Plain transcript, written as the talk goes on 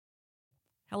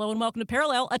Hello and welcome to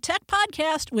Parallel, a tech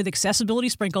podcast with accessibility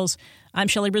sprinkles. I'm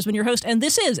Shelley Brisbane, your host, and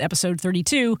this is episode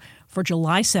 32 for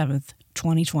July 7th,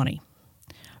 2020.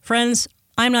 Friends,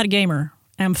 I'm not a gamer.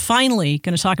 I'm finally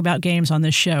going to talk about games on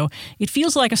this show. It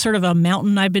feels like a sort of a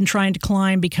mountain I've been trying to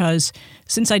climb because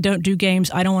since I don't do games,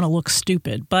 I don't want to look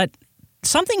stupid. But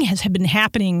something has been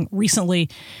happening recently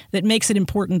that makes it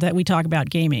important that we talk about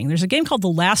gaming. There's a game called The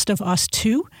Last of Us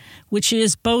 2, which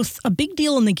is both a big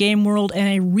deal in the game world and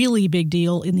a really big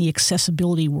deal in the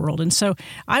accessibility world. And so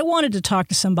I wanted to talk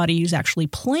to somebody who's actually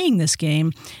playing this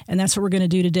game, and that's what we're going to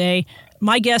do today.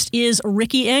 My guest is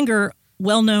Rikki Enger,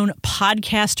 well-known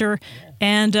podcaster,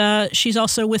 and she's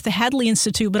also with the Hadley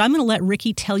Institute, but I'm going to let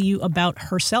Rikki tell you about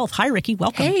herself. Hi, Rikki.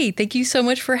 Welcome. Hey, thank you so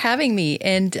much for having me.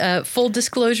 And full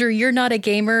disclosure, you're not a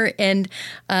gamer, and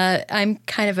I'm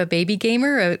kind of a baby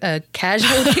gamer, a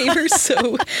casual gamer,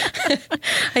 so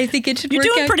I think it should work out great.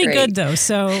 You're doing pretty good, though.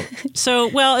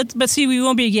 But see, we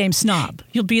won't be a game snob.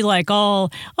 You'll be like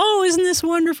all, oh, isn't this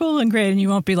wonderful and great? And you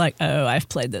won't be like, oh, I've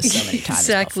played this so many times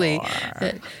Exactly.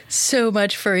 before. So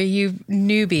much for you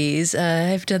newbies.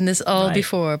 I've done this all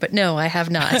before, but no, I have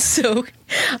not. So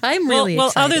I'm really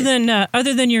excited.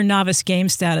 Other than your novice game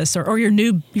status or your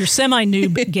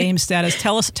semi-noob game status,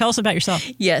 tell us about yourself.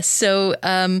 Yes. So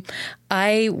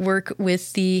I work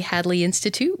with the Hadley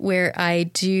Institute, where I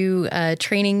do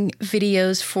training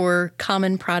videos for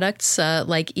common products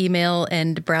like email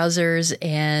and browsers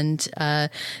and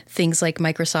things like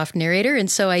Microsoft Narrator.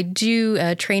 And so I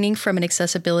do training from an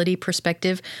accessibility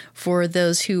perspective for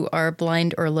those who are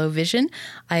blind or low vision.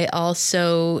 I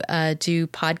also do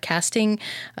podcasting,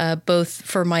 both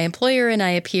for my employer, and I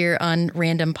appear on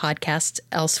random podcasts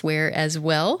elsewhere as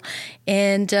well.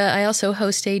 And I also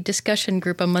host a discussion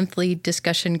group, a monthly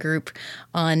discussion group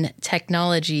on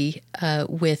technology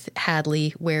with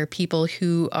Hadley, where people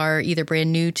who are either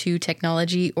brand new to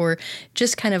technology or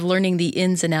just kind of learning the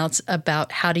ins and outs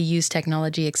about how to use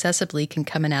technology accessibly can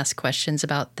come and ask questions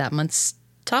about that month's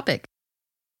topic.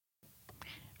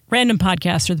 Random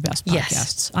podcasts are the best podcasts.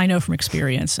 Yes. I know from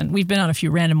experience, and we've been on a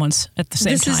few random ones at the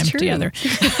same time together.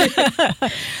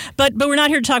 But we're not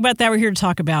here to talk about that. We're here to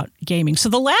talk about gaming. So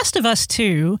The Last of Us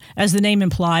 2, as the name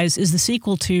implies, is the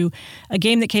sequel to a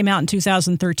game that came out in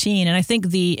 2013. And I think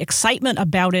the excitement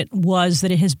about it was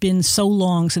that it has been so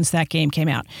long since that game came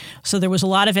out. So there was a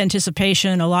lot of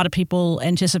anticipation. A lot of people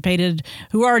anticipated,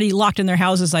 who already locked in their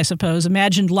houses, I suppose,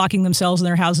 imagined locking themselves in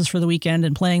their houses for the weekend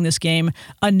and playing this game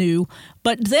anew.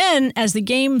 But then, as the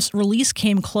game's release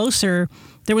came closer,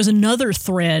 there was another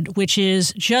thread, which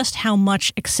is just how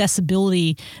much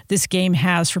accessibility this game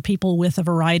has for people with a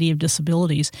variety of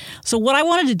disabilities. So what I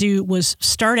wanted to do was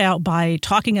start out by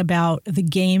talking about the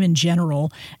game in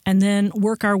general and then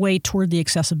work our way toward the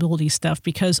accessibility stuff,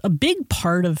 because a big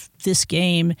part of this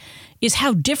game is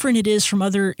how different it is from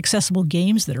other accessible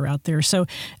games that are out there. So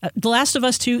The Last of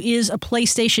Us 2 is a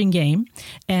PlayStation game,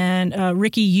 and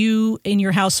Rikki, you in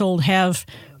your household have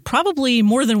probably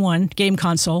more than one game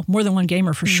console, more than one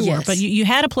gamer for sure. Yes. But you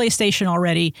had a PlayStation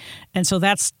already, and so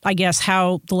that's, I guess,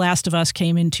 how The Last of Us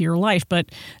came into your life.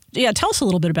 But yeah, tell us a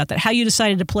little bit about that, how you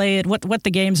decided to play it, what the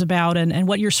game's about, and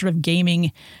what your sort of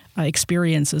gaming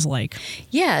experience is like.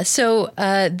 Yeah, so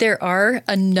there are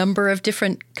a number of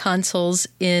different consoles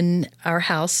in our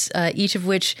house, each of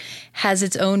which has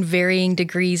its own varying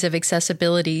degrees of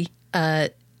accessibility.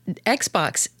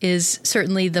 Xbox is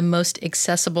certainly the most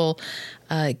accessible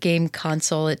game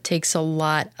console. It takes a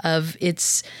lot of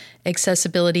its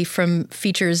accessibility from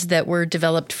features that were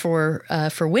developed for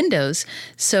Windows,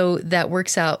 so that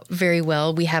works out very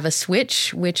well. We have a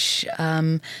Switch, which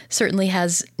certainly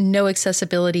has no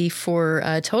accessibility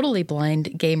for totally blind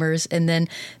gamers, and then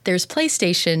there's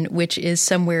PlayStation, which is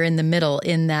somewhere in the middle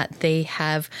in that they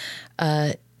have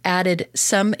added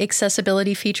some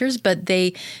accessibility features, but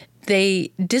they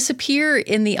disappear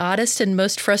in the oddest and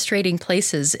most frustrating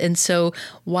places. And so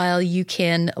while you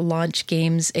can launch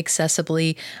games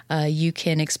accessibly, you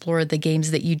can explore the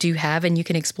games that you do have, and you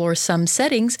can explore some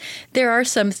settings. There are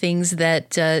some things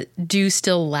that do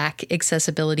still lack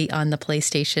accessibility on the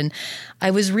PlayStation.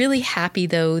 I was really happy,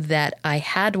 though, that I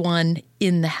had one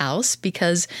in the house,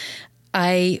 because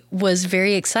I was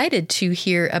very excited to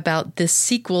hear about this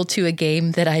sequel to a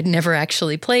game that I'd never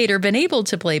actually played or been able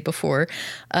to play before.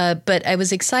 But I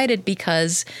was excited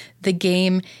because the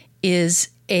game is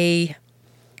a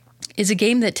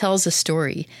game that tells a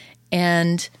story.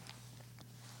 And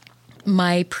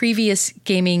my previous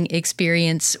gaming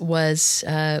experience was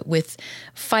with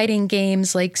fighting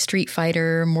games like Street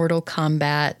Fighter, Mortal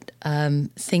Kombat,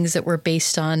 things that were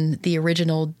based on the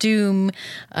original Doom,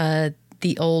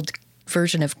 the old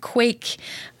version of Quake.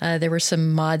 There were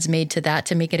some mods made to that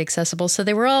to make it accessible. So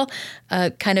they were all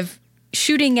kind of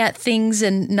shooting at things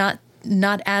and not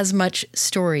as much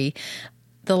story.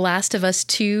 The Last of Us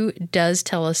 2 does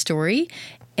tell a story,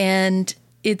 and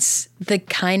it's the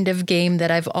kind of game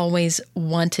that I've always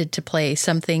wanted to play,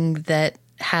 something that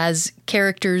has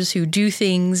characters who do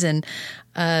things, and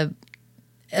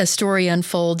a story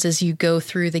unfolds as you go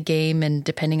through the game, and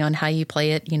depending on how you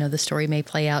play it, the story may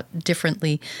play out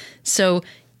differently. So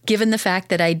given the fact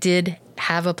that I did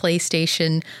have a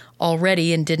PlayStation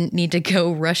already and didn't need to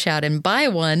go rush out and buy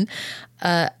one,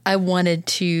 I wanted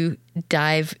to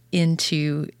dive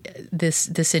into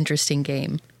this interesting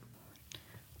game.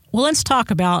 Well, let's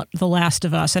talk about The Last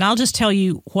of Us. And I'll just tell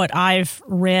you what I've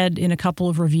read in a couple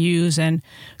of reviews and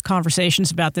conversations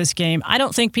about this game. I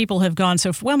don't think people have gone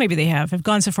so far, well, maybe they have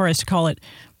gone so far as to call it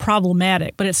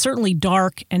problematic, but it's certainly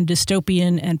dark and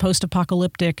dystopian and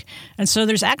post-apocalyptic. And so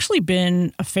there's actually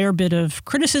been a fair bit of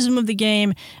criticism of the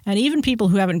game. And even people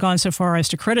who haven't gone so far as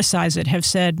to criticize it have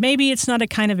said, maybe it's not a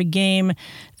kind of a game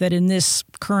that in this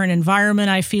current environment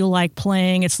I feel like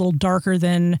playing. It's a little darker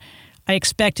than I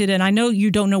expected, and I know you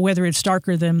don't know whether it's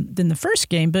darker than the first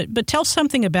game, but tell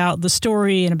something about the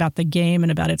story and about the game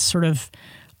and about its sort of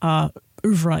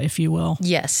oeuvre, if you will.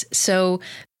 Yes. So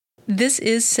this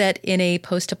is set in a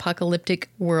post-apocalyptic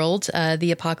world,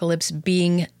 the apocalypse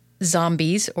being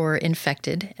zombies, or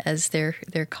infected, as they're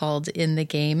called in the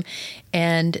game.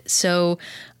 And so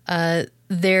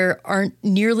there aren't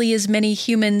nearly as many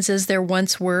humans as there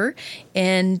once were,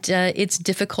 and it's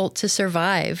difficult to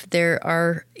survive. There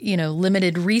are,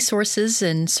 limited resources,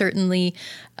 and certainly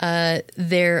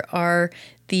there are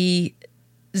the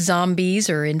zombies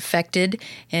or infected,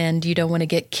 and you don't want to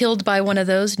get killed by one of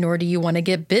those, nor do you want to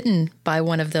get bitten by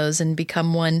one of those and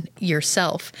become one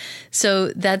yourself. So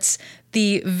that's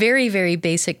the very, very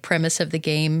basic premise of the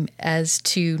game, as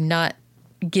to not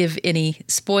give any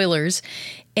spoilers.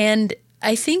 And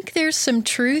I think there's some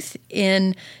truth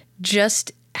in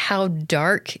just how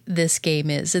dark this game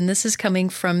is. And this is coming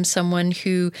from someone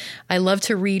who, I love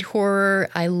to read horror.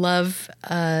 I love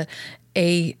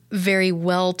a very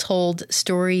well-told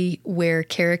story where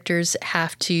characters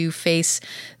have to face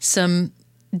some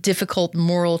difficult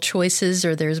moral choices,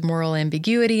 or there's moral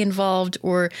ambiguity involved,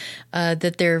 or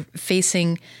that they're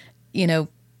facing,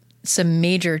 some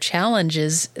major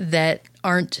challenges that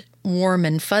aren't warm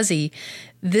and fuzzy.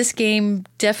 This game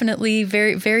definitely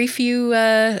very, very few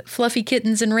fluffy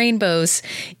kittens and rainbows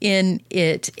in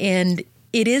it. And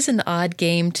it is an odd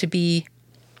game to be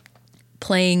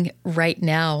playing right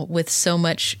now with so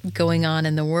much going on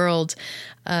in the world,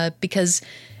 because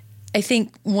I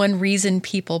think one reason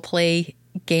people play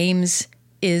games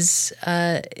is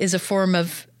a form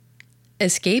of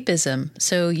escapism.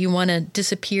 So you want to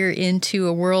disappear into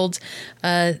a world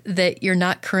that you're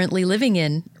not currently living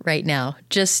in right now.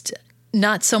 Just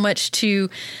not so much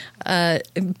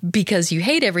because you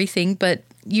hate everything, but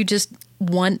you just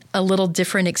want a little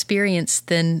different experience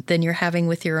than you're having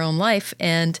with your own life.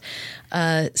 And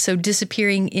so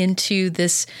disappearing into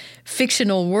this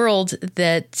fictional world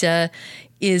that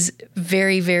is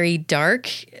very, very dark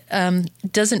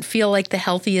doesn't feel like the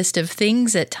healthiest of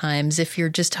things at times if you're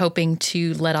just hoping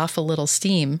to let off a little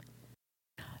steam.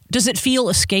 Does it feel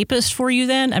escapist for you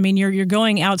then? I mean, you're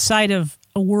going outside of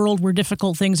a world where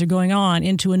difficult things are going on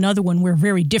into another one where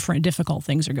very different difficult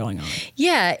things are going on.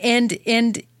 Yeah, and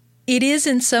it is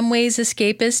in some ways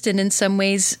escapist, and in some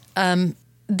ways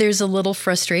there's a little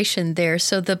frustration there.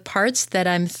 So the parts that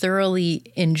I'm thoroughly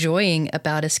enjoying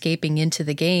about escaping into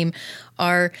the game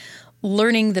are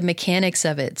learning the mechanics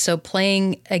of it. So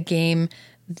playing a game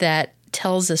that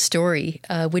tells a story,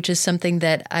 which is something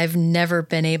that I've never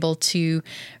been able to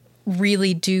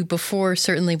really do before,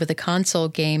 certainly with a console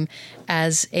game,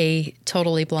 as a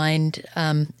totally blind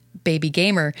baby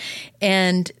gamer.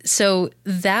 And so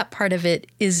that part of it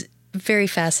is very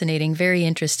fascinating, very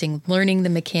interesting, learning the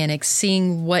mechanics,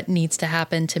 seeing what needs to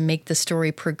happen to make the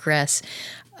story progress,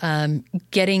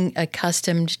 getting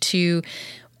accustomed to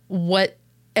what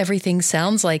everything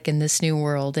sounds like in this new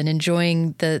world, and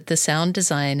enjoying the sound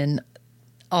design and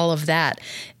all of that.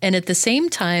 And at the same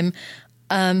time,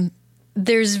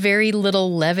 there's very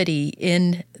little levity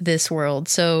in this world.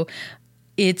 So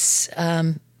it's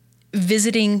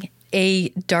visiting a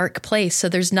dark place. So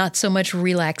there's not so much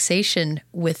relaxation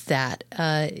with that.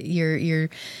 You're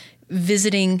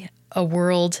visiting a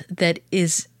world that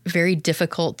is very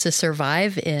difficult to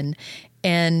survive in.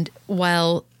 And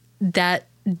while that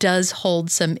does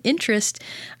hold some interest,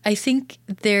 I think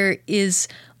there is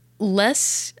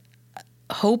less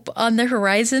hope on the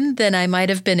horizon than I might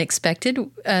have been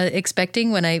expecting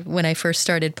when I first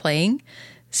started playing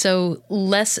So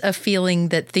less a feeling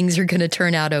that things are going to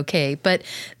turn out okay. But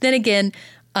then again,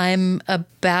 I'm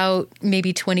about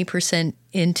maybe 20%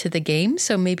 into the game,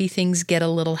 so maybe things get a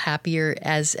little happier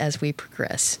as we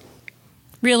progress.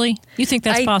 Really? You think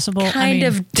that's possible?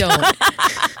 I don't.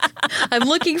 I'm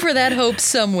looking for that hope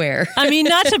somewhere. I mean,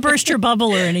 not to burst your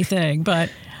bubble or anything, but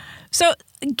so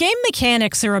game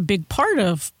mechanics are a big part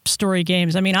of story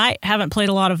games. I mean, I haven't played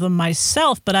a lot of them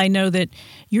myself, but I know that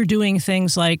you're doing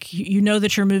things like, you know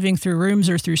that you're moving through rooms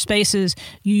or through spaces.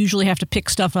 You usually have to pick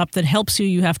stuff up that helps you.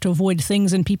 You have to avoid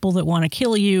things and people that want to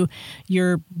kill you.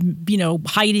 You're,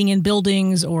 hiding in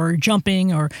buildings or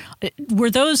jumping. Or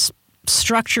were those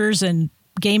structures and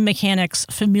game mechanics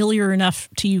familiar enough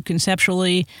to you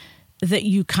conceptually that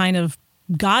you kind of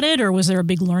got it, or was there a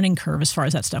big learning curve as far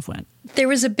as that stuff went? There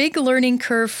was a big learning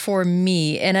curve for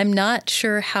me, and I'm not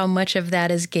sure how much of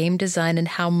that is game design and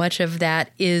how much of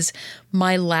that is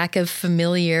my lack of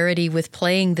familiarity with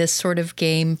playing this sort of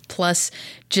game, plus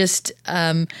just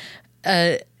some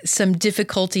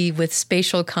difficulty with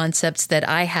spatial concepts that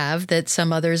I have that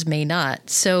some others may not.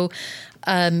 So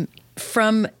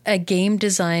from a game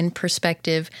design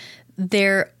perspective,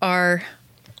 there are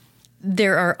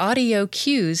audio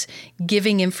cues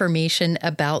giving information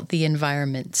about the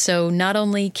environment. So not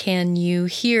only can you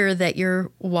hear that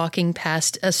you're walking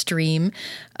past a stream,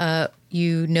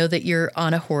 you know that you're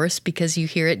on a horse because you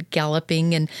hear it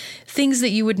galloping and things that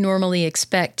you would normally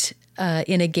expect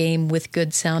in a game with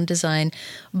good sound design,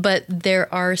 but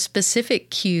there are specific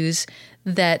cues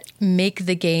that make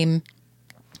the game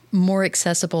more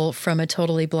accessible from a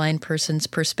totally blind person's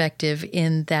perspective,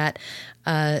 in that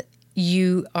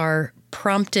you are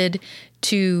prompted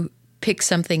to pick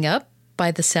something up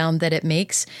by the sound that it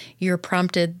makes. You're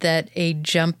prompted that a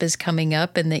jump is coming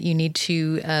up and that you need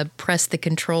to press the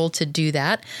control to do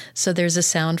that. So there's a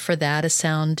sound for that, a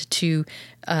sound to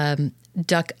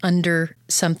duck under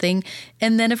something.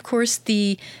 And then, of course,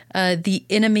 the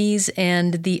enemies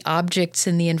and the objects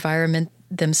in the environment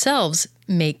themselves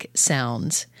make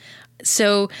sounds.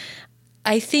 So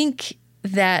I think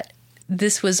that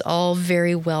this was all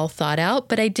very well thought out,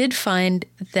 but I did find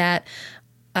that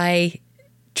I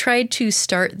tried to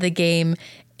start the game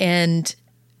and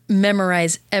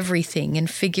memorize everything and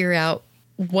figure out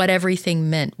what everything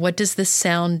meant. What does this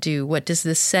sound do? What does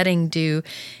this setting do?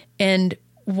 And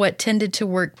what tended to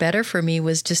work better for me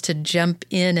was just to jump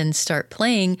in and start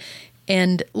playing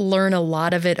and learn a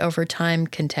lot of it over time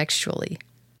contextually.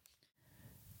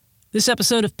 This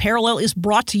episode of Parallel is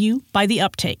brought to you by The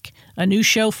Uptake, a new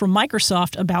show from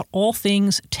Microsoft about all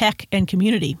things tech and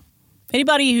community.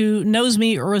 Anybody who knows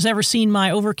me or has ever seen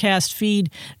my Overcast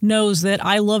feed knows that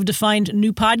I love to find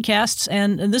new podcasts,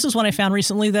 and this is one I found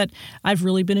recently that I've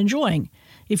really been enjoying.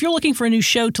 If you're looking for a new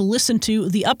show to listen to,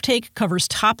 The Uptake covers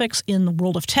topics in the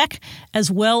world of tech, as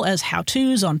well as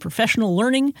how-tos on professional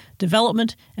learning,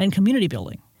 development, and community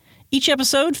building. Each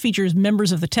episode features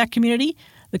members of the tech community.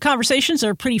 The conversations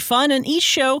are pretty fun, and each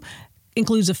show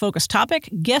includes a focused topic,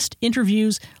 guest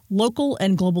interviews, local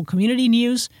and global community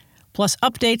news, plus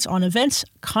updates on events,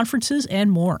 conferences, and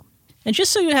more. And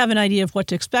just so you have an idea of what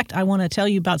to expect, I want to tell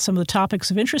you about some of the topics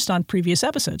of interest on previous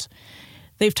episodes.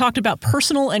 They've talked about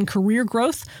personal and career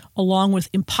growth, along with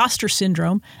imposter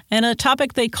syndrome, and a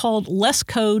topic they called Less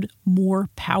Code, More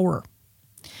Power.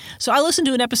 So I listened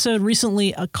to an episode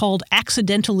recently called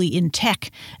Accidentally in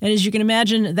Tech. And as you can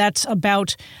imagine, that's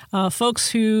about folks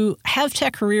who have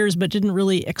tech careers but didn't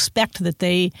really expect that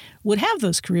they would have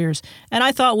those careers. And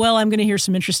I thought, well, I'm going to hear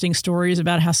some interesting stories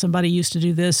about how somebody used to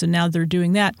do this and now they're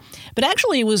doing that. But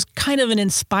actually, it was kind of an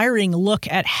inspiring look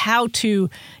at how to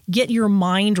get your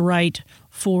mind right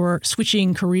for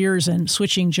switching careers and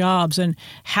switching jobs, and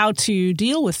how to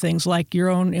deal with things like your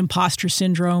own imposter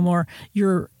syndrome or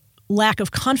your lack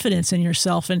of confidence in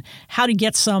yourself, and how to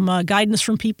get some guidance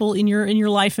from people in your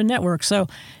life and network. So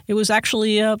it was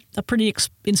actually a pretty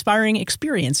inspiring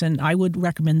experience, and I would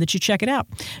recommend that you check it out.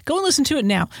 Go and listen to it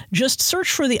now. Just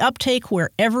search for The Uptake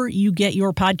wherever you get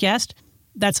your podcast.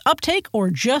 That's Uptake, or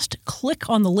just click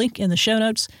on the link in the show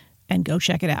notes and go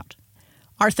check it out.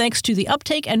 Our thanks to The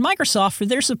Uptake and Microsoft for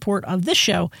their support of this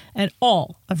show and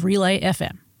all of Relay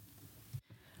FM.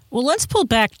 Well, let's pull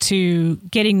back to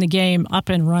getting the game up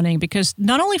and running, because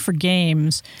not only for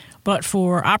games, but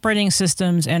for operating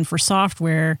systems and for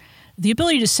software, the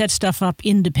ability to set stuff up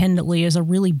independently is a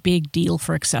really big deal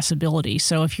for accessibility.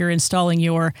 So if you're installing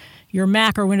your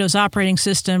Mac or Windows operating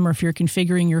system, or if you're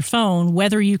configuring your phone,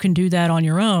 whether you can do that on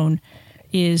your own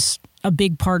is a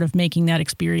big part of making that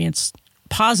experience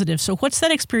positive. So what's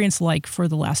that experience like for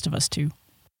The Last of Us 2?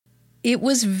 It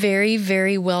was very,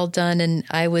 very well done, and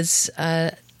I was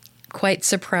quite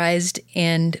surprised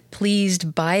and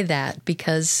pleased by that,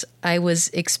 because I was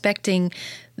expecting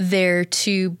there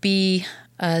to be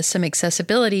some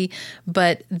accessibility,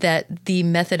 but that the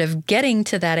method of getting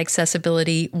to that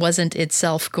accessibility wasn't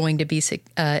itself going to be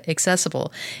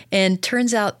accessible. And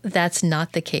turns out that's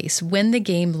not the case. When the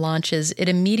game launches, it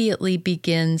immediately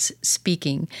begins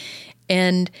speaking.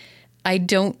 And I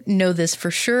don't know this for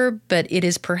sure, but it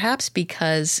is perhaps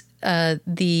because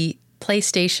the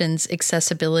PlayStation's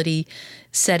accessibility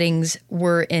settings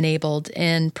were enabled,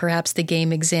 and perhaps the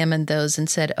game examined those and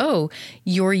said, oh,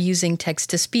 you're using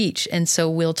text-to-speech, and so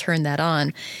we'll turn that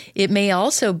on. It may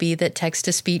also be that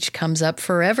text-to-speech comes up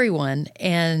for everyone,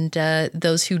 and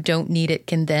those who don't need it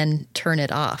can then turn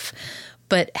it off.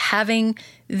 But having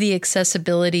the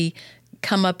accessibility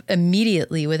come up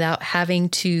immediately without having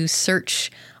to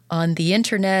search on the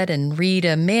internet and read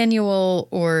a manual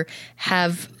or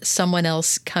have someone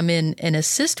else come in and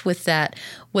assist with that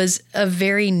was a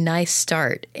very nice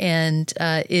start. And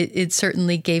it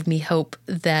certainly gave me hope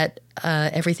that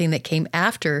everything that came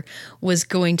after was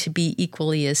going to be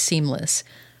equally as seamless.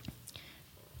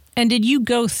 And did you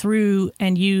go through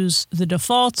and use the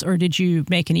defaults, or did you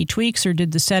make any tweaks, or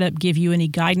did the setup give you any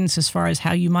guidance as far as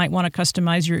how you might want to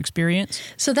customize your experience?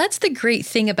 So that's the great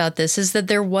thing about this, is that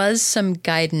there was some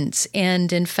guidance.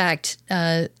 And in fact,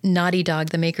 Naughty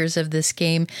Dog, the makers of this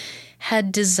game,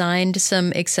 had designed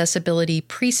some accessibility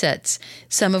presets,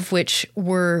 some of which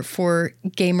were for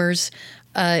gamers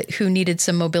who needed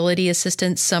some mobility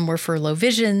assistance. Some were for low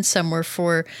vision, some were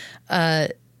for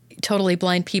totally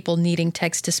blind people needing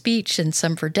text-to-speech, and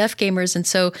some for deaf gamers. And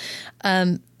so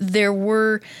there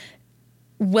were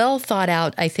well thought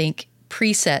out, I think,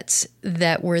 presets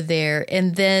that were there.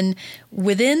 And then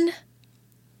within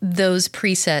those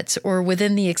presets, or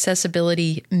within the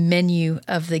accessibility menu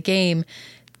of the game,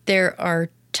 there are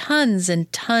tons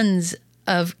and tons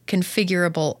of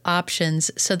configurable options,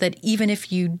 so that even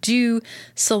if you do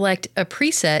select a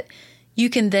preset, you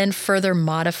can then further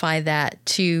modify that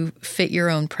to fit your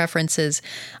own preferences.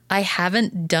 I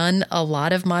haven't done a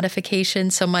lot of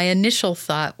modification, so my initial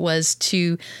thought was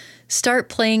to start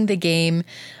playing the game,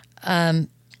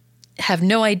 have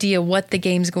no idea what the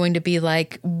game's going to be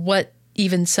like, what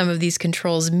even some of these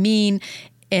controls mean,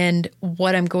 and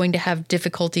what I'm going to have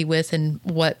difficulty with, and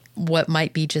what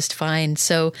might be just fine.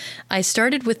 So I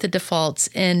started with the defaults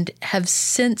and have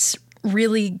since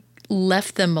really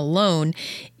left them alone.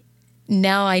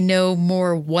 Now I know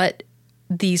more what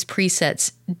these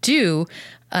presets do.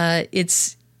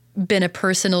 It's been a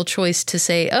personal choice to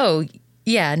say, oh,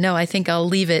 yeah, no, I think I'll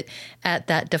leave it at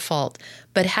that default.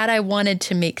 But had I wanted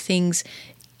to make things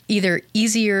either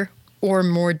easier or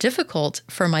more difficult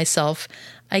for myself,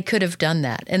 I could have done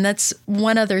that. And that's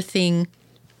one other thing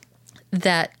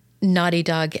that Naughty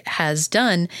Dog has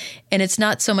done. And it's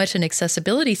not so much an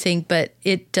accessibility thing, but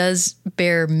it does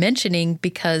bear mentioning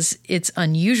because it's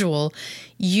unusual.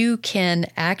 You can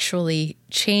actually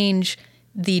change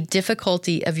the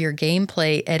difficulty of your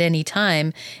gameplay at any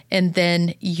time, and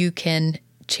then you can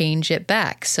change it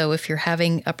back. So if you're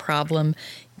having a problem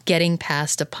getting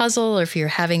past a puzzle, or if you're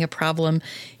having a problem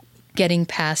getting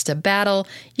past a battle,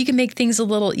 you can make things a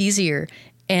little easier.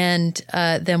 And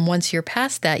then once you're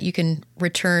past that, you can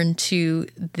return to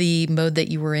the mode that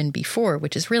you were in before,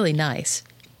 which is really nice.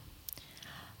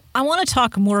 I want to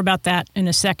talk more about that in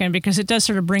a second, because it does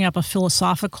sort of bring up a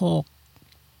philosophical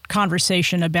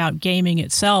conversation about gaming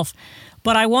itself.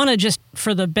 But I want to, just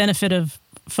for the benefit of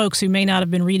folks who may not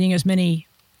have been reading as many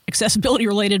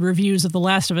accessibility-related reviews of The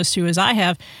Last of Us 2 as I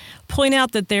have, point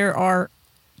out that there are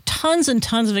tons and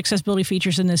tons of accessibility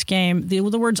features in this game. The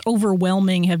words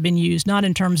overwhelming have been used, not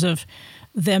in terms of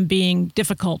them being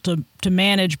difficult to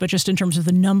manage, but just in terms of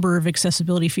the number of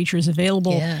accessibility features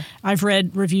available. Yeah. I've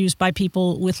read reviews by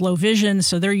people with low vision,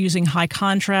 so they're using high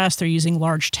contrast, they're using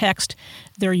large text,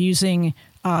 they're using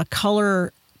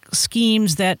color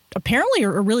schemes that apparently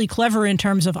are really clever in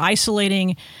terms of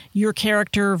isolating your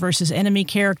character versus enemy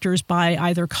characters by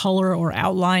either color or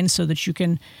outline, so that you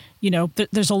can,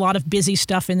 there's a lot of busy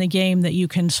stuff in the game that you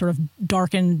can sort of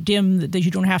darken, dim, that you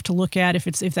don't have to look at if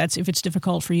it's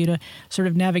difficult for you to sort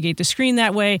of navigate the screen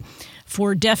that way.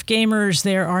 For deaf gamers,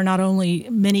 there are not only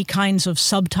many kinds of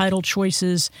subtitle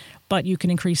choices, but you can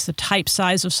increase the type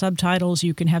size of subtitles.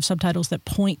 You can have subtitles that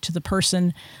point to the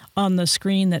person on the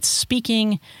screen that's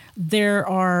speaking. There's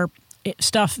a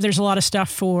lot of stuff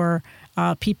for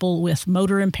people with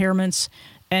motor impairments.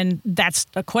 And that's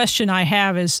a question I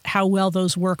have, is how well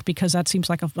those work, because that seems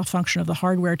like a function of the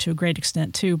hardware to a great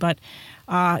extent too. But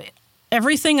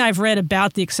everything I've read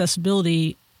about the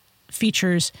accessibility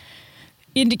features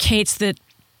indicates that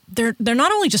they're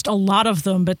not only just a lot of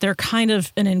them, but they're kind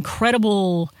of an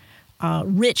incredible,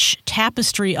 rich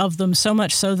tapestry of them, so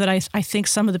much so that I think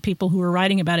some of the people who were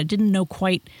writing about it didn't know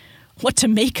quite what to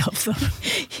make of them.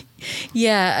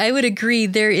 Yeah, I would agree.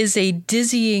 There is a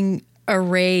dizzying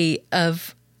array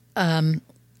of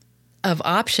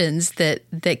options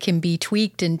that can be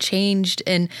tweaked and changed.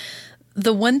 And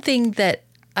the one thing that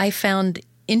I found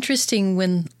interesting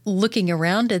when looking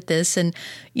around at this, and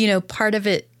part of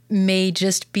it may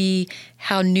just be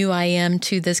how new I am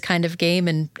to this kind of game,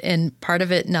 and part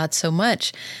of it not so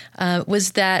much,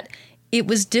 was that it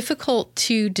was difficult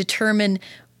to determine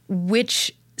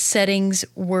which settings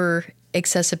were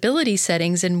accessibility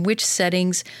settings and which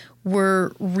settings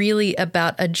were really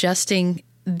about adjusting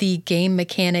the game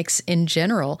mechanics in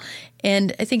general.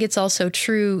 And I think it's also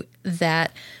true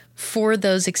that for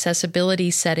those accessibility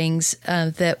settings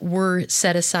that were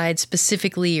set aside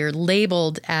specifically or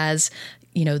labeled as,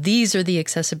 these are the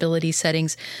accessibility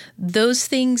settings, those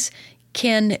things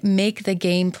can make the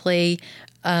gameplay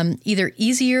either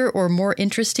easier or more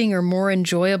interesting or more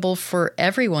enjoyable for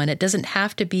everyone. It doesn't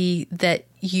have to be that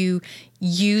you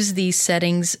use these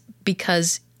settings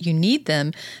because you need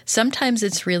them. Sometimes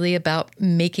it's really about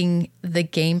making the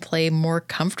gameplay more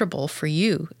comfortable for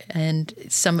you. And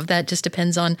some of that just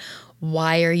depends on,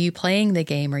 why are you playing the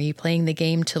game? Are you playing the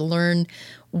game to learn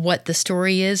what the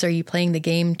story is? Are you playing the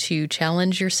game to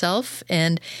challenge yourself?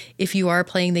 And if you are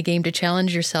playing the game to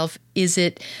challenge yourself, is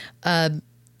it,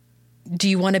 do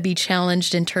you want to be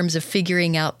challenged in terms of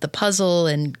figuring out the puzzle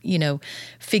and,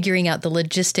 figuring out the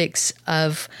logistics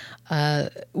of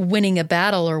winning a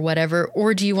battle or whatever?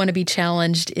 Or do you want to be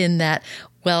challenged in that,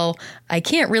 well, I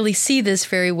can't really see this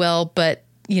very well, but,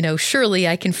 surely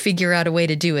I can figure out a way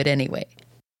to do it anyway.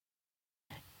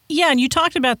 Yeah, and you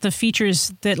talked about the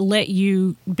features that let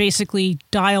you basically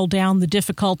dial down the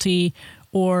difficulty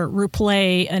or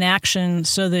replay an action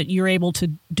so that you're able to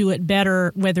do it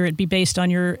better, whether it be based on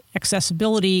your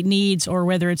accessibility needs or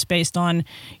whether it's based on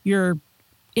your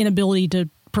inability to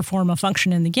perform a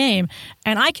function in the game.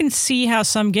 And I can see how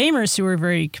some gamers who are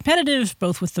very competitive,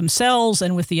 both with themselves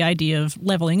and with the idea of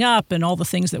leveling up and all the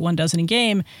things that one does in a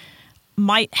game,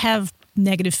 might have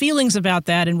negative feelings about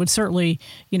that and would certainly,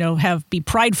 be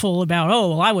prideful about, oh,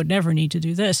 well, I would never need to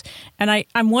do this. And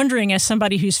I'm wondering, as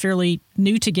somebody who's fairly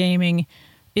new to gaming,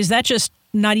 is that just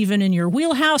not even in your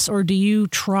wheelhouse, or do you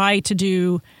try to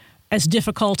do as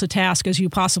difficult a task as you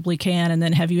possibly can, and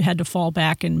then have you had to fall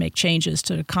back and make changes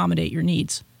to accommodate your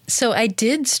needs? So I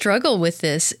did struggle with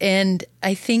this, and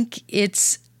I think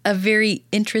it's a very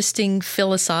interesting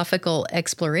philosophical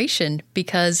exploration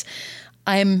because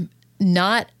I'm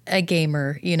not a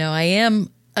gamer. I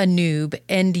am a noob,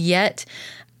 and yet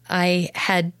I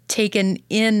had taken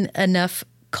in enough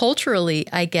culturally,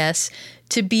 I guess,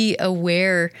 to be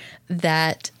aware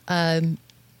that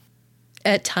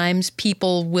at times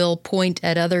people will point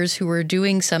at others who are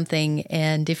doing something,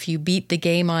 and if you beat the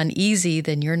game on easy,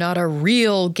 then you're not a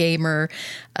real gamer,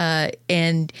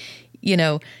 and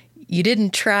you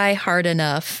didn't try hard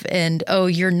enough, and, oh,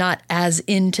 you're not as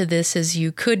into this as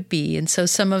you could be. And so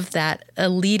some of that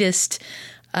elitist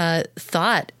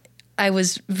thought, I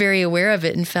was very aware of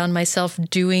it and found myself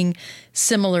doing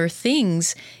similar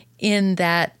things, in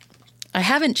that I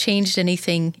haven't changed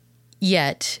anything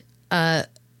yet,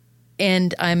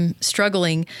 and I'm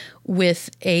struggling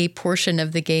with a portion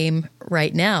of the game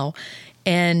right now.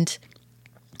 And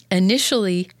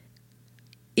initially,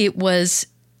 it was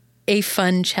a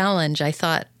fun challenge. I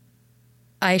thought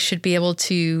I should be able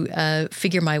to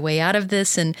figure my way out of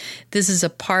this, and this is a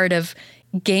part of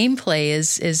gameplay,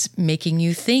 is making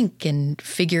you think and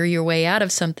figure your way out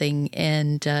of something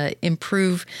and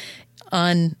improve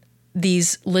on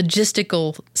these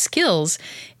logistical skills.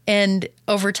 And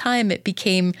over time, it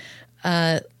became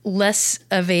less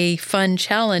of a fun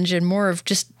challenge and more of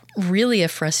just really a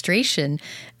frustration.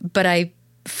 But I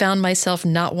found myself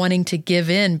not wanting to give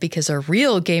in, because a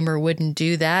real gamer wouldn't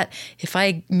do that. If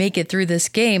I make it through this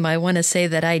game, I want to say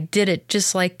that I did it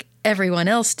just like everyone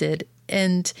else did.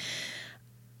 And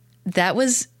that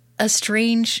was a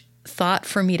strange thought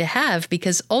for me to have,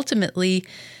 because ultimately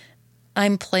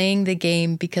I'm playing the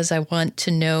game because I want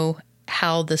to know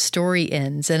how the story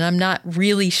ends. And I'm not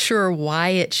really sure why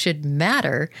it should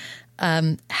matter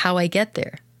how I get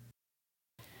there.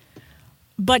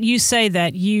 But you say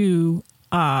that you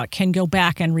can go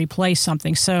back and replay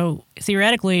something. So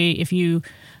theoretically, if you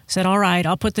said, all right,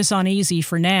 I'll put this on easy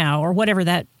for now, or whatever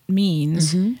that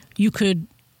means, you could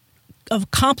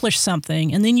accomplish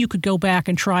something, and then you could go back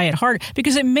and try it harder,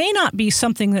 because it may not be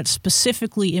something that's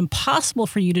specifically impossible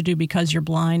for you to do because you're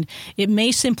blind. It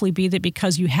may simply be that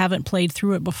because you haven't played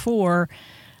through it before,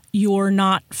 you're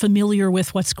not familiar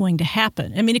with what's going to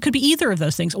happen. I mean, it could be either of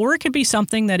those things, or it could be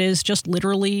something that is just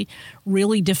literally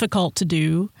really difficult to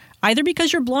do, either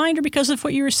because you're blind or because of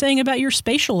what you were saying about your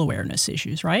spatial awareness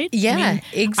issues, right? Yeah, I mean,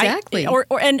 exactly.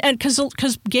 And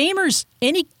because gamers,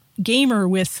 any gamer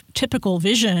with typical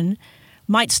vision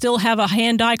might still have a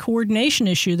hand-eye coordination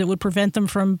issue that would prevent them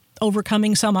from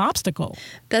overcoming some obstacle.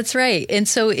 That's right. And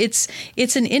so it's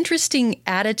an interesting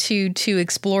attitude to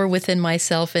explore within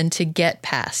myself and to get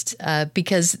past,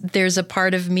 because there's a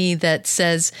part of me that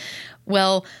says,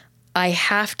 well, I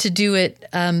have to do it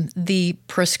the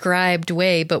prescribed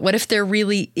way. But what if there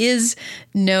really is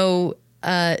no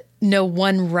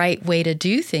one right way to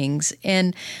do things?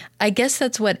 And I guess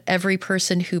that's what every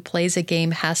person who plays a game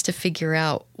has to figure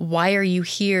out. Why are you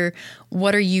here?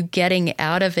 What are you getting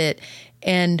out of it?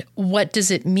 And what does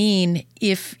it mean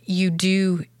if you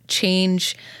do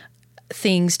change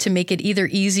things to make it either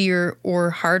easier or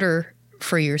harder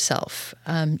for yourself?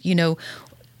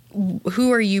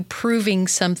 Who are you proving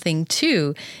something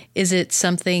to? Is it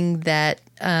something that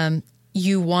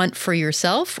you want for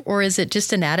yourself, or is it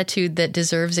just an attitude that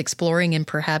deserves exploring and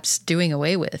perhaps doing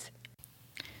away with?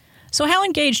 So how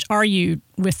engaged are you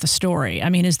with the story? I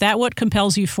mean, is that what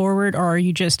compels you forward, or are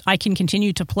you just, I can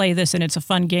continue to play this and it's a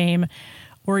fun game?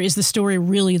 Or is the story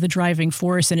really the driving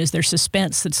force, and is there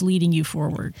suspense that's leading you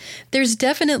forward? There's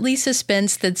definitely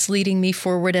suspense that's leading me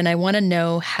forward, and I want to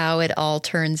know how it all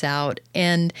turns out.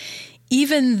 And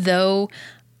even though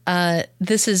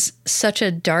this is such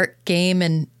a dark game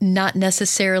and not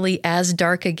necessarily as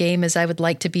dark a game as I would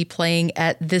like to be playing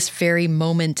at this very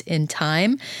moment in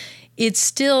time, it's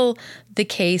still the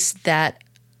case that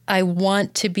I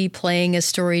want to be playing a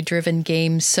story-driven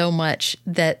game so much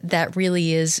that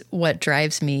really is what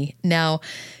drives me. Now,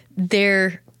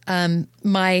 my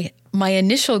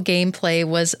initial gameplay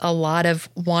was a lot of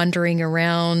wandering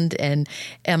around and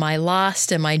am I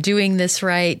lost? Am I doing this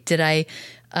right? Did I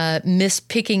miss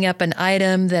picking up an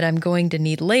item that I'm going to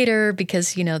need later?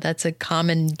 Because, that's a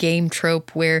common game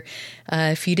trope where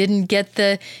if you didn't get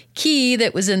the key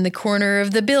that was in the corner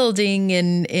of the building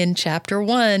in chapter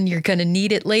 1, you're going to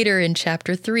need it later in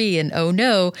chapter 3, and oh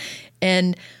no.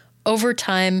 And over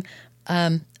time,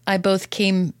 I both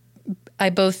became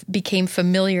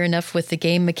familiar enough with the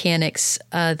game mechanics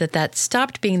that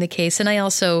stopped being the case. And I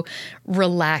also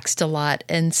relaxed a lot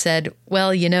and said,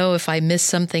 well, if I miss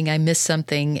something, I miss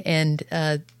something. And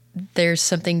there's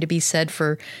something to be said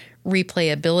for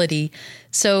replayability.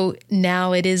 So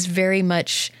now it is very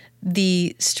much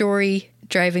the story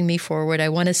driving me forward. I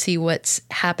want to see what's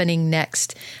happening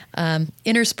next,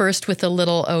 interspersed with a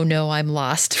little, oh no, I'm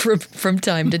lost from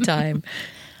time to time.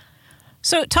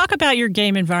 So talk about your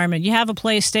game environment. You have a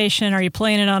PlayStation. Are you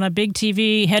playing it on a big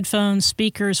TV, headphones,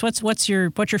 speakers? What's your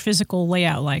physical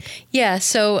layout like? Yeah,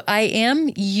 so I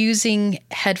am using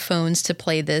headphones to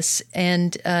play this,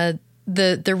 and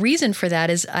the reason for that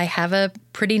is I have a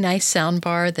pretty nice sound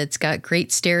bar that's got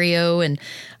great stereo and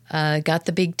got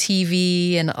the big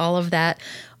TV and all of that.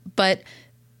 But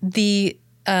the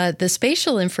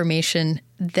spatial information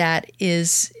that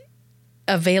is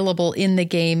available in the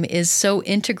game is so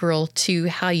integral to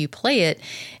how you play it.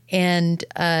 And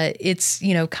it's,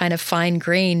 kind of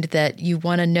fine-grained that you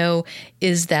want to know,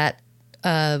 is that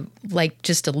like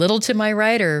just a little to my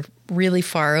right or really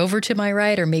far over to my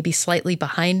right or maybe slightly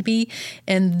behind me?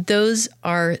 And those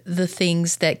are the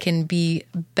things that can be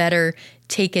better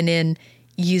taken in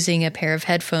using a pair of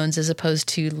headphones as opposed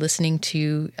to listening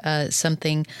to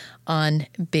something on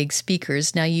big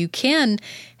speakers. Now, you can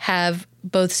have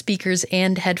both speakers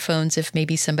and headphones if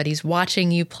maybe somebody's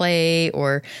watching you play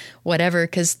or whatever,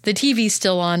 because the TV's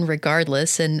still on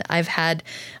regardless. And I've had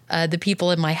the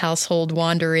people in my household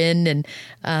wander in,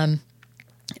 and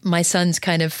my son's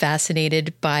kind of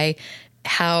fascinated by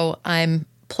how I'm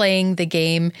playing the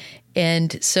game.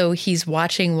 And so he's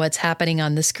watching what's happening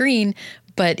on the screen,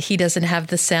 but he doesn't have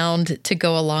the sound to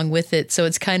go along with it. So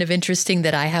it's kind of interesting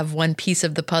that I have one piece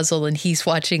of the puzzle and he's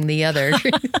watching the other.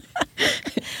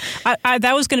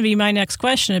 That was going to be my next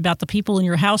question about the people in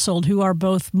your household who are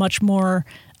both much more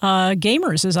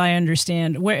gamers, as I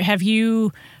understand. Have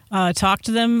you talked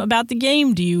to them about the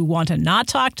game? Do you want to not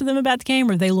talk to them about the game?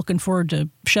 Or are they looking forward to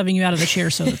shoving you out of the chair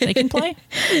so that they can play?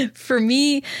 For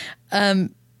me,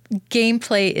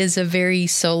 gameplay is a very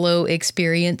solo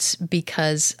experience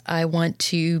because I want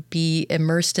to be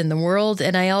immersed in the world.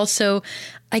 And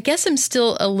I guess I'm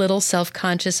still a little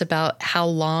self-conscious about how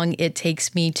long it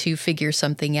takes me to figure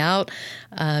something out.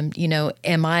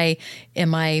 Am I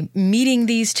meeting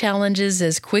these challenges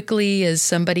as quickly as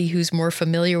somebody who's more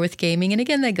familiar with gaming? And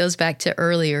again, that goes back to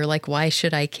earlier, like, why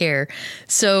should I care?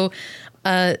 So,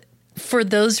 for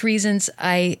those reasons,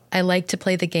 I like to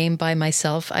play the game by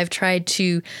myself. I've tried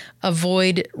to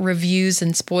avoid reviews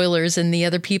and spoilers, and the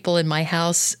other people in my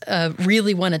house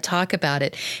really want to talk about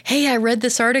it. Hey, I read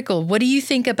this article. What do you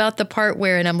think about the part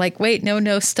where? And I'm like, wait,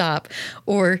 no, stop.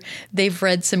 Or they've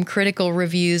read some critical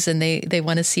reviews and they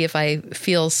want to see if I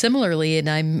feel similarly. And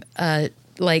I'm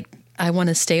I want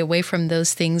to stay away from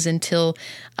those things until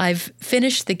I've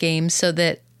finished the game so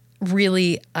that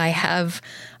really I have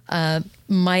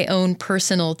my own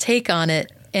personal take on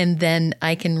it, and then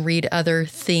I can read other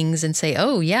things and say,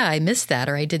 oh, yeah, I missed that,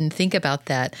 or I didn't think about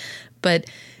that. But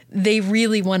they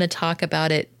really want to talk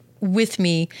about it with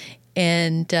me,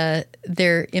 and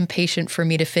they're impatient for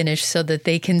me to finish so that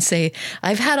they can say,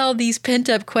 I've had all these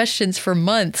pent-up questions for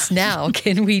months now.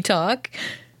 Can we talk?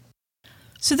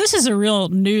 So this is a real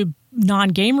new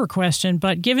non-gamer question,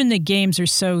 but given that games are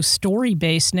so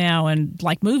story-based now and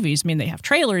like movies, I mean, they have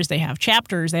trailers, they have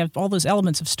chapters, they have all those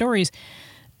elements of stories,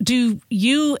 do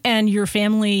you and your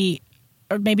family,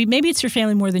 or maybe it's your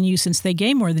family more than you since they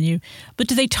game more than you, but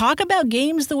do they talk about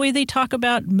games the way they talk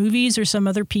about movies or some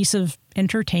other piece of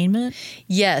entertainment?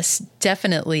 Yes,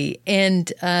 definitely.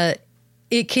 And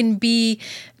it can be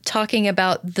talking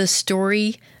about the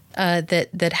story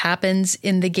that happens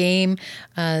in the game.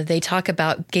 They talk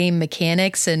about game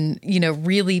mechanics and,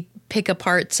 really pick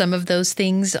apart some of those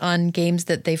things on games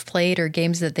that they've played or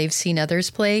games that they've seen others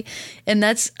play. And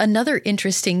that's another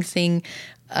interesting thing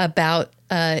about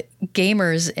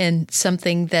gamers, and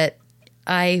something that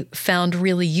I found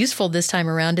really useful this time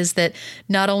around is that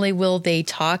not only will they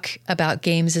talk about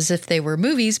games as if they were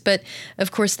movies, but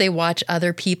of course they watch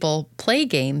other people play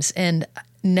games. And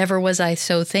never was I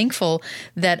so thankful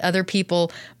that other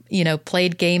people,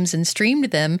 played games and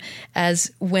streamed them as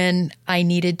when I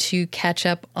needed to catch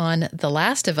up on The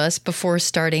Last of Us before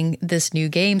starting this new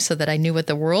game so that I knew what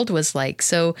the world was like.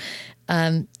 So,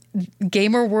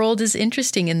 gamer world is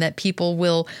interesting in that people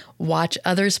will watch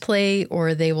others play,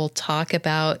 or they will talk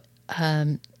about,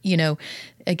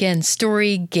 again,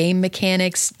 story, game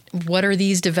mechanics. What are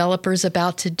these developers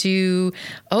about to do?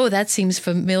 Oh, that seems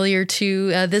familiar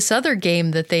to this other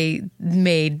game that they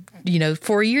made,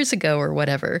 4 years ago or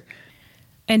whatever.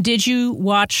 And did you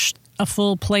watch a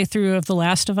full playthrough of The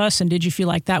Last of Us, and did you feel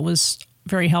like that was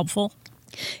very helpful?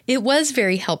 It was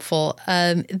very helpful.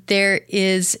 There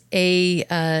is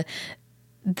the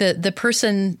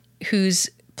person whose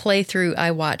playthrough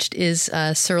I watched is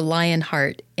Sir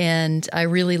Lionheart, and I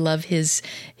really love his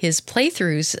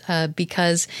playthroughs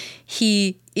because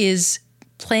he is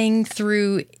playing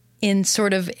through in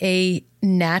sort of a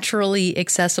naturally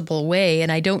accessible way,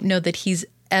 and I don't know that he's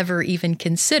ever even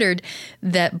considered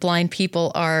that blind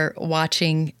people are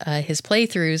watching his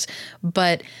playthroughs,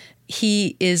 but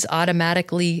he is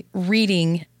automatically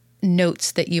reading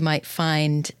notes that you might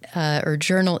find or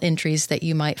journal entries that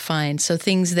you might find. So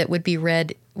things that would be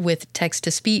read with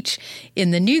text-to-speech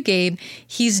in the new game,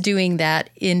 he's doing that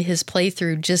in his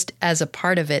playthrough just as a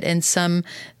part of it. And some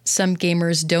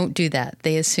gamers don't do that.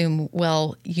 They assume,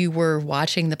 well, you were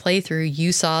watching the playthrough,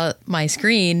 you saw my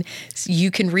screen, you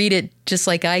can read it just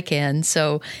like I can.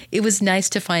 So it was nice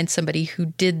to find somebody who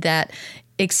did that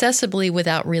accessibly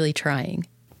without really trying.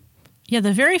 Yeah,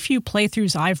 the very few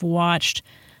playthroughs I've watched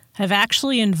have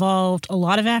actually involved a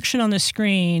lot of action on the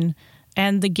screen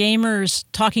and the gamers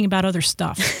talking about other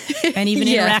stuff and even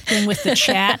interacting with the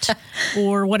chat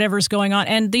or whatever's going on.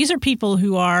 And these are people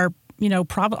who are,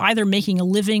 probably either making a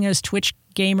living as Twitch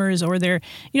gamers, or they're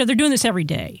doing this every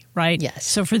day, right? Yes.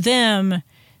 So for them,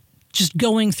 just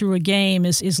going through a game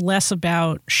is less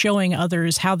about showing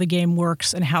others how the game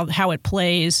works and how it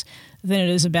plays than it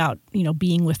is about,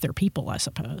 being with their people, I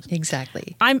suppose.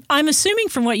 Exactly. I'm assuming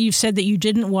from what you've said that you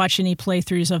didn't watch any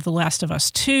playthroughs of The Last of Us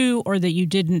 2, or that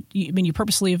you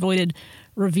purposely avoided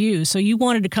reviews. So you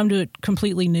wanted to come to it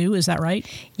completely new, is that right?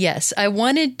 Yes. I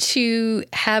wanted to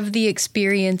have the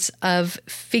experience of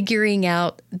figuring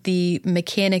out the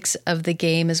mechanics of the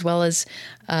game, as well as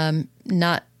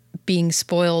not being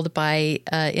spoiled by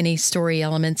any story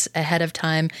elements ahead of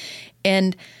time.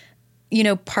 And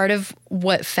part of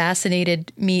what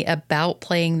fascinated me about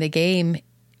playing the game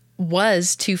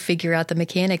was to figure out the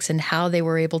mechanics and how they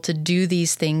were able to do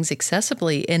these things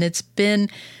accessibly. And it's been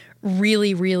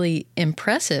really, really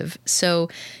impressive. So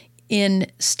in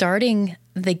starting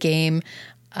the game,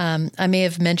 I may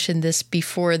have mentioned this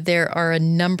before, there are a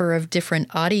number of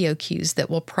different audio cues that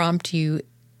will prompt you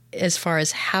as far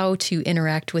as how to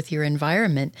interact with your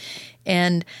environment.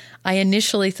 And I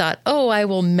initially thought, I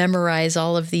will memorize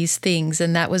all of these things.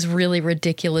 And that was really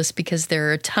ridiculous because there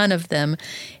are a ton of them.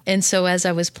 And so as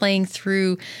I was playing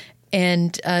through,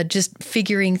 and just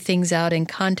figuring things out in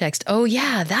context. Oh,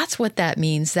 yeah, that's what that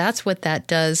means. That's what that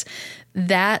does.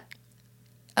 That,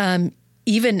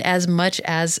 even as much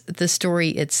as the story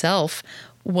itself,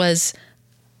 was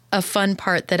a fun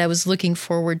part that I was looking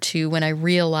forward to when I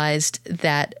realized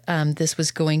that this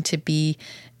was going to be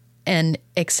an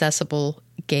accessible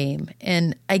game.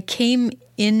 And I came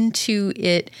into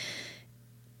it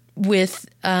with,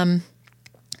 I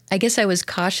guess I was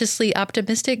cautiously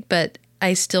optimistic, but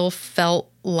I still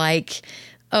felt like,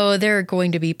 oh, there are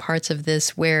going to be parts of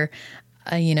this where,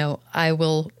 I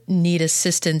will need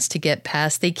assistance to get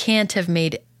past. They can't have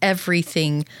made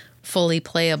everything fully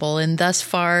playable. And thus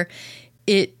far,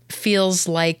 it feels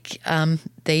like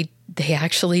they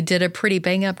actually did a pretty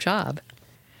bang-up job.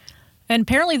 And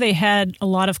apparently they had a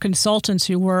lot of consultants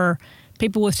who were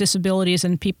people with disabilities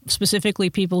and specifically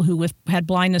people who had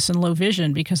blindness and low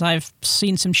vision, because I've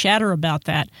seen some chatter about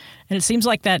that. And it seems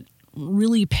like that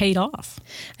really paid off.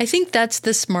 I think that's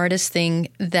the smartest thing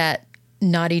that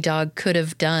Naughty Dog could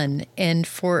have done. And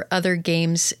for other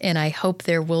games, and I hope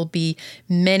there will be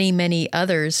many, many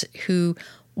others who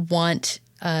want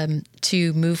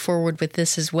to move forward with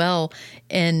this as well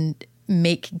and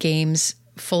make games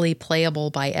fully playable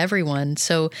by everyone.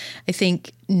 So I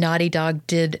think Naughty Dog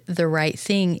did the right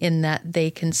thing in that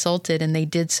they consulted, and they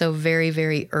did so very,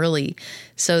 very early.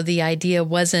 So the idea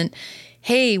wasn't,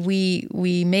 hey, we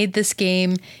made this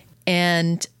game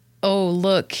and, oh,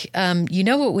 look,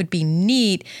 what would be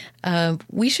neat?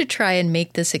 We should try and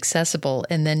make this accessible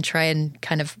and then try and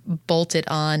kind of bolt it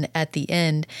on at the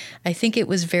end. I think it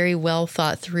was very well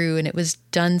thought through, and it was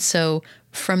done so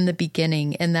from the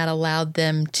beginning, and that allowed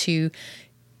them to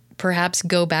perhaps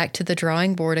go back to the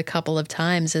drawing board a couple of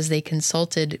times as they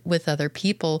consulted with other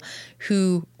people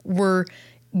who were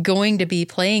going to be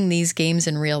playing these games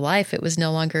in real life. It was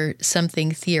no longer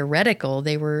something theoretical.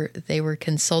 They were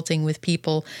consulting with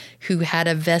people who had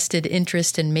a vested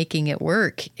interest in making it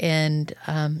work. And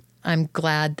I'm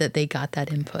glad that they got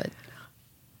that input.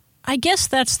 I guess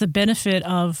that's the benefit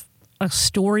of a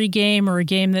story game or a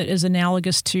game that is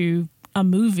analogous to a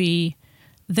movie,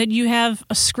 that you have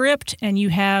a script and you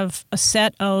have a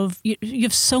set of, you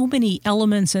have so many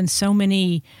elements and so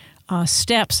many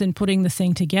steps in putting the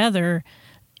thing together.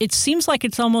 It seems like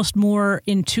it's almost more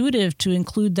intuitive to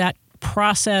include that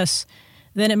process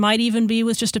than it might even be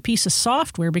with just a piece of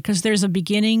software, because there's a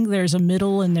beginning, there's a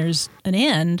middle, and there's an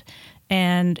end.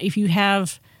 And if you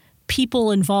have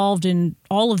people involved in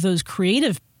all of those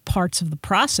creative parts of the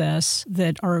process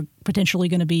that are potentially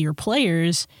going to be your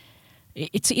players,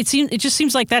 it just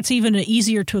seems like that's even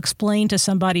easier to explain to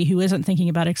somebody who isn't thinking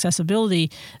about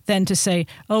accessibility than to say,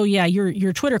 oh, yeah,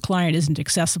 your Twitter client isn't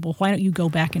accessible. Why don't you go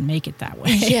back and make it that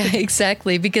way? Yeah,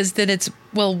 exactly. Because then it's,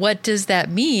 well, what does that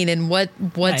mean and what's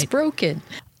right. broken?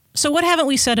 So what haven't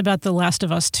we said about The Last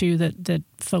of Us 2 that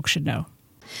folks should know?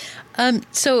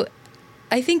 So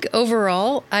I think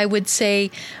overall, I would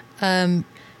say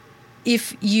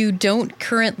if you don't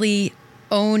currently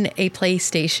own a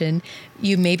PlayStation,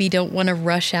 you maybe don't want to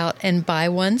rush out and buy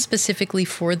one specifically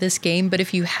for this game. But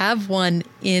if you have one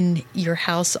in your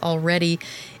house already,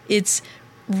 it's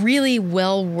really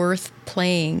well worth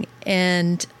playing.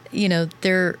 And,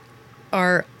 there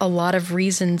are a lot of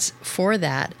reasons for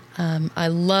that. I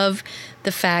love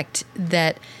the fact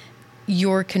that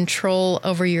your control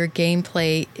over your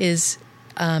gameplay is,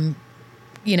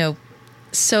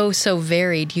 so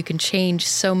varied. You can change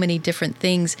so many different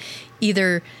things,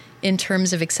 either in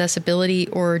terms of accessibility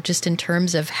or just in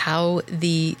terms of how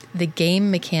the game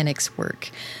mechanics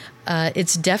work.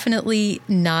 It's definitely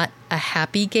not a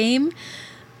happy game.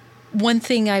 One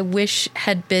thing I wish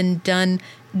had been done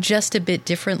just a bit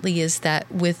differently is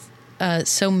that with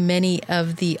so many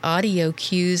of the audio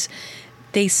cues,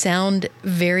 they sound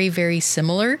very, very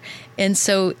similar. And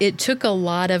so it took a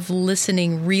lot of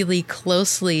listening really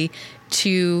closely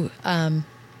to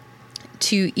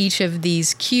each of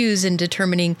these cues and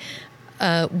determining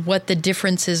what the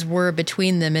differences were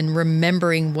between them and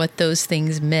remembering what those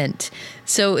things meant.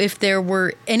 So if there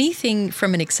were anything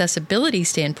from an accessibility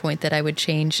standpoint that I would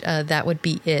change, that would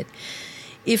be it.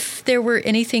 If there were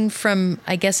anything from,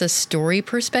 I guess, a story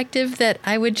perspective that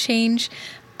I would change,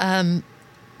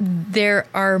 there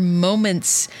are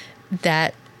moments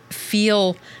that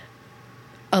feel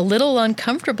a little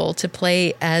uncomfortable to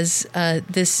play as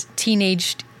this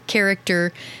teenage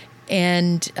character,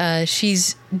 and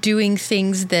she's doing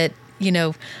things that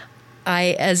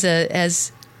I as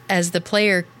the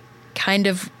player kind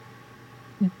of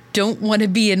don't want to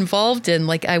be involved in.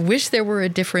 Like, I wish there were a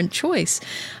different choice,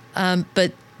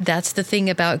 but that's the thing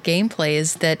about gameplay,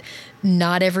 is that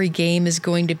not every game is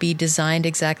going to be designed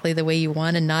exactly the way you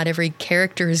want, and not every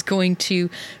character is going to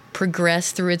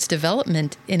progress through its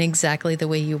development in exactly the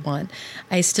way you want.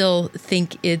 I still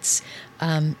think it's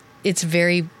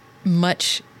very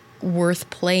much worth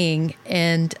playing,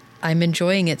 and I'm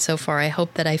enjoying it so far. I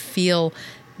hope that I feel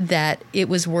that it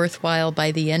was worthwhile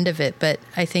by the end of it, but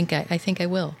I think I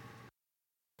will.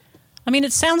 I mean,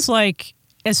 it sounds like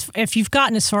if you've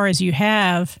gotten as far as you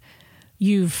have,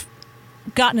 you've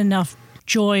gotten enough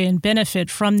joy and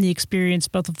benefit from the experience,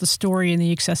 both of the story and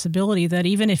the accessibility, that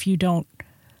even if you don't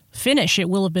finish, it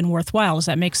will have been worthwhile. Does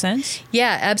that make sense?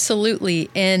 Yeah, absolutely.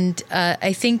 And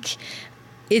I think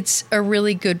it's a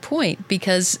really good point,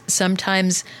 because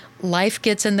sometimes life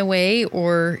gets in the way,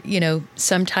 or,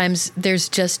 sometimes there's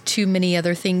just too many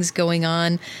other things going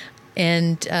on,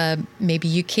 and maybe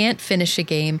you can't finish a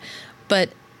game.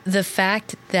 But the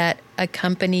fact that a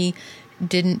company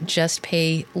didn't just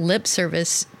pay lip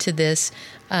service to this,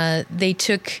 they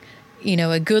took,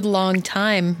 a good long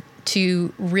time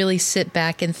to really sit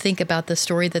back and think about the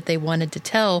story that they wanted to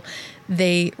tell.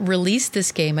 They released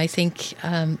this game. I think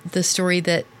the story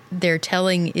that they're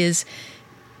telling is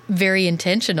very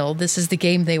intentional. This is the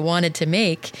game they wanted to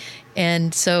make.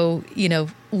 And so,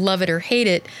 love it or hate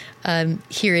it,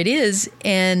 here it is.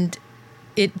 And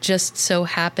it just so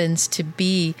happens to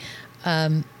be,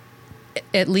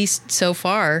 at least so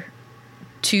far,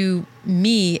 to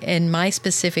me and my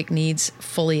specific needs,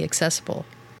 fully accessible.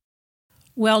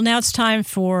 Well, now it's time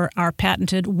for our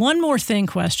patented one more thing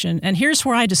question. And here's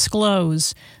where I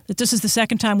disclose that this is the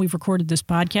second time we've recorded this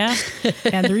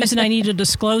podcast. And the reason I need to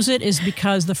disclose it is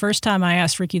because the first time I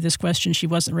asked Ricky this question, she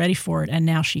wasn't ready for it, and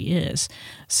now she is.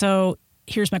 So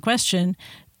here's my question.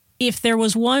 If there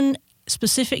was one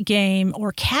specific game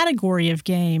or category of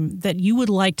game that you would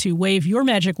like to wave your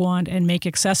magic wand and make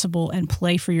accessible and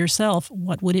play for yourself,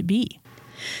 what would it be?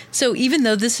 So even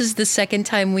though this is the second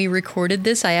time we recorded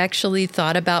this, I actually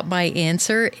thought about my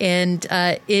answer, and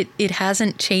it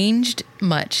hasn't changed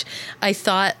much. I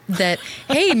thought that,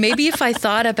 hey, maybe if I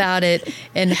thought about it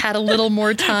and had a little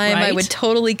more time, right, I would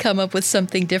totally come up with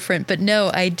something different. But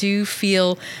no, I do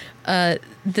feel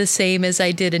the same as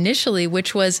I did initially,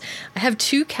 which was I have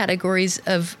two categories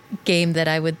of game that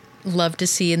I would love to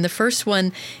see. And the first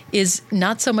one is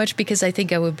not so much because I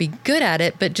think I would be good at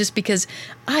it, but just because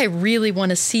I really want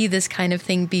to see this kind of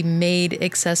thing be made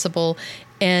accessible.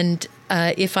 And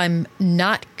if I'm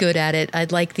not good at it,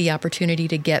 I'd like the opportunity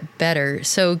to get better.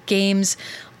 So games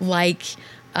like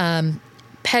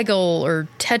Peggle or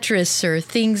Tetris, or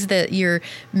things that you're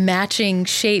matching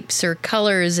shapes or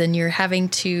colors and you're having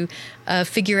to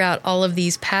figure out all of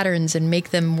these patterns and make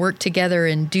them work together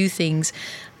and do things.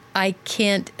 I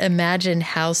can't imagine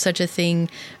how such a thing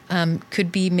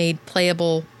could be made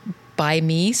playable by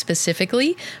me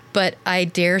specifically, but I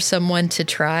dare someone to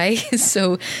try.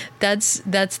 So that's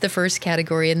the first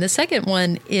category. And the second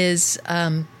one is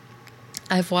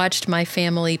I've watched my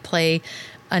family play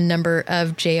a number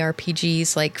of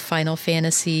JRPGs like Final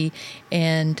Fantasy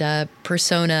and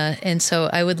Persona. And so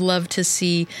I would love to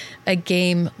see a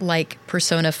game like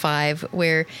Persona 5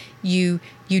 where you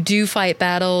do fight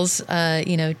battles,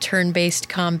 turn-based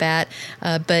combat,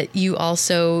 but you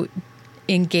also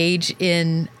engage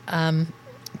in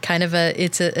kind of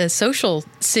a social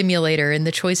simulator, and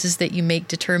the choices that you make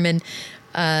determine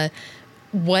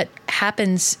what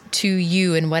happens to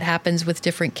you and what happens with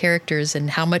different characters and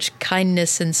how much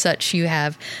kindness and such you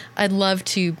have. I'd love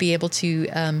to be able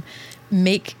to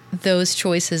make those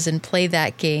choices and play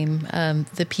that game.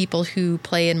 The people who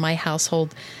play in my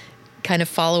household kind of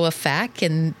follow a FAQ,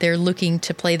 and they're looking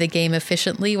to play the game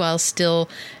efficiently while still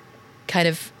kind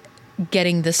of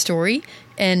getting the story.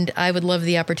 And I would love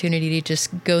the opportunity to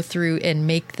just go through and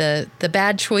make the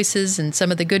bad choices and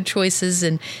some of the good choices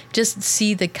and just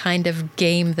see the kind of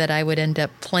game that I would end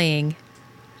up playing.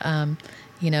 How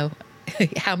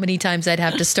many times I'd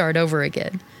have to start over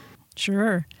again.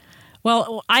 Sure.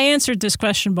 Well, I answered this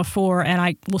question before, and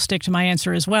I will stick to my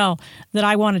answer as well, that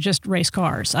I want to just race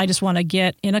cars. I just want to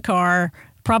get in a car,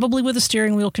 probably with a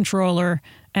steering wheel controller,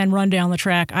 and run down the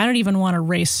track. I don't even want to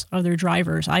race other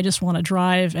drivers. I just want to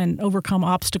drive and overcome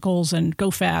obstacles and go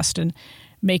fast and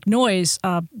make noise.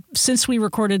 Since we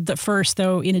recorded the first,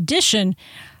 though, in addition,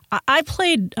 I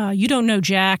played You Don't Know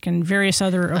Jack and various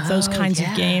other of those kinds of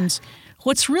games.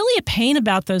 What's really a pain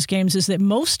about those games is that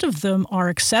most of them are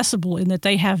accessible in that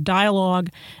they have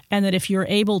dialogue, and that if you're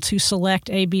able to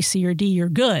select A, B, C, or D, you're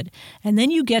good. And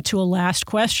then you get to a last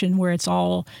question where it's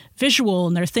all visual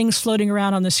and there are things floating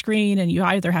around on the screen and you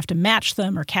either have to match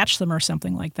them or catch them or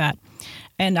something like that.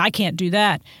 And I can't do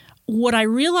that. What I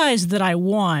realize that I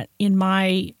want in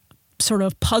my sort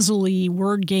of puzzly,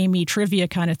 word gamey trivia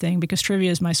kind of thing, because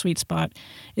trivia is my sweet spot,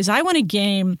 is I want a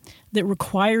game that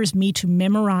requires me to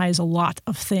memorize a lot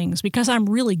of things, because I'm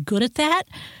really good at that.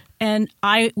 And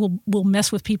I will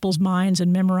mess with people's minds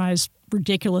and memorize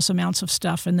ridiculous amounts of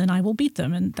stuff, and then I will beat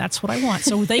them, and that's what I want.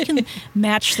 So they can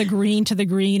match the green to the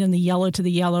green and the yellow to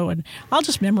the yellow, and I'll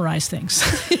just memorize things.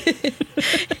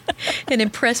 And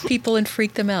impress people and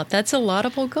freak them out. That's a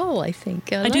laudable goal, I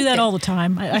think. I do that all the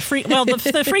time. I freak. Well,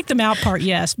 the freak them out part,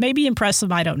 yes. Maybe impress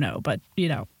them, I don't know. But,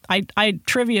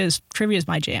 trivia is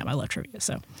my jam. I love trivia,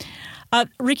 so...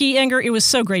 Ricky Enger, it was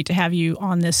so great to have you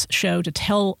on this show to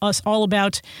tell us all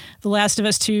about The Last of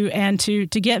Us 2 and to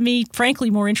get me, frankly,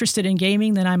 more interested in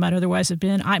gaming than I might otherwise have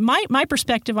been. My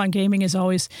perspective on gaming is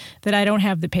always that I don't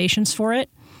have the patience for it,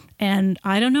 and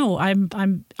I don't know.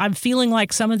 I'm feeling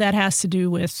like some of that has to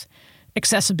do with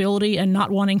accessibility and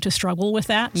not wanting to struggle with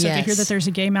that. So to hear that there's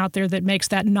a game out there that makes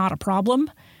that not a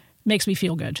problem makes me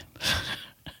feel good.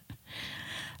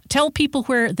 Tell people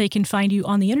where they can find you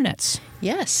on the internets.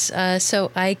 Yes.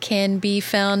 So I can be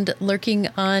found lurking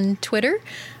on Twitter.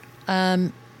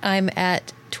 I'm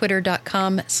at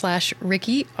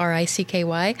twitter.com/Ricky,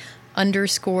 RICKY,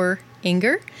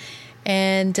 _Enger.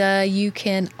 And you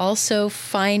can also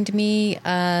find me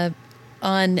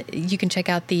you can check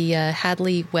out the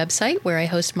Hadley website, where I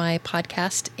host my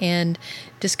podcast and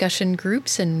discussion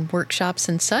groups and workshops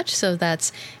and such. So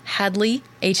that's Hadley,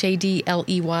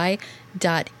 HADLEY.edu.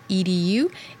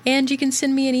 And you can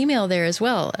send me an email there as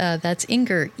well. That's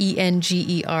Enger,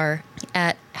 ENGER,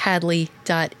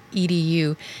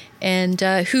 @hadley.edu. And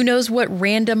who knows what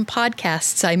random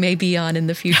podcasts I may be on in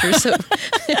the future. So,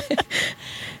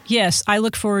 yes, I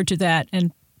look forward to that.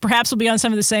 And perhaps we'll be on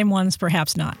some of the same ones,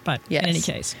 perhaps not. But in any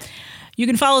case, you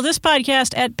can follow this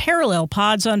podcast at Parallel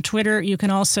Pods on Twitter. You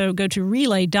can also go to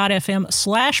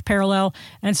relay.fm/parallel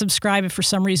and subscribe if for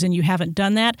some reason you haven't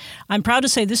done that. I'm proud to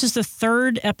say this is the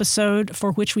third episode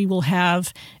for which we will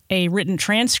have a written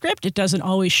transcript. It doesn't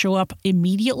always show up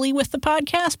immediately with the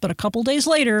podcast, but a couple days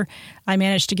later, I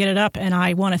managed to get it up. And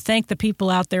I want to thank the people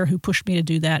out there who pushed me to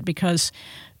do that, because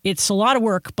it's a lot of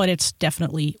work, but it's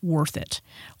definitely worth it.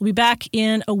 We'll be back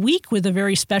in a week with a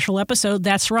very special episode.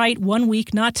 That's right, 1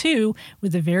 week, not two,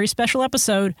 with a very special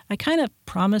episode. I kind of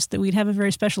promised that we'd have a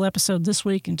very special episode this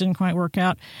week and didn't quite work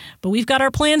out. But we've got our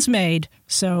plans made,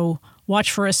 so watch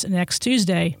for us next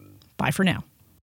Tuesday. Bye for now.